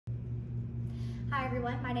Hi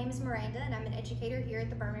everyone, my name is Miranda and I'm an educator here at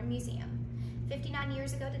the Berman Museum. 59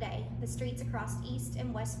 years ago today, the streets across East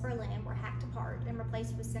and West Berlin were hacked apart and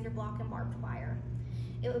replaced with cinder block and barbed wire.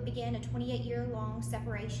 It would begin a 28-year-long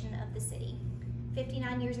separation of the city.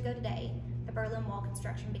 59 years ago today, the Berlin Wall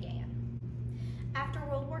construction began. After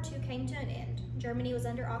World War II came to an end, Germany was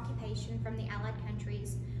under occupation from the Allied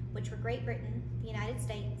countries, which were Great Britain, the United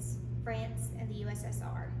States, France, and the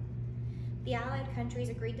USSR. The Allied countries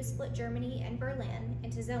agreed to split Germany and Berlin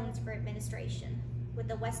into zones for administration, with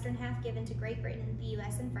the western half given to Great Britain, the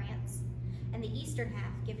US and France, and the eastern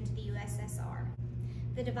half given to the USSR,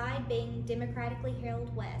 the divide being democratically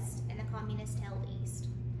held west and the communist held east.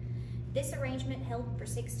 This arrangement held for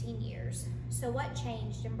 16 years, so what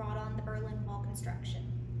changed and brought on the Berlin Wall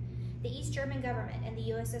construction? The East German government and the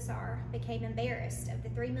USSR became embarrassed of the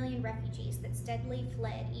 3 million refugees that steadily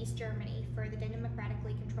fled East Germany for the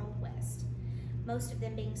democratically controlled West, most of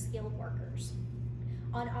them being skilled workers.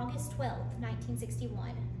 On August 12,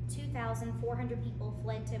 1961, 2,400 people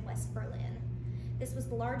fled to West Berlin. This was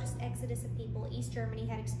the largest exodus of people East Germany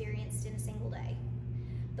had experienced in a single day.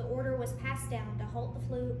 The order was passed down to halt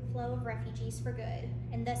the flow of refugees for good,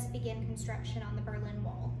 and thus begin construction on the Berlin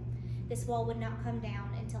Wall. This wall would not come down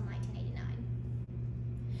until 1989.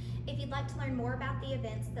 If you'd like to learn more about the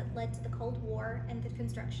events that led to the Cold War and the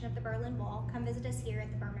construction of the Berlin Wall, come visit us here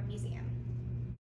at the Berman Museum.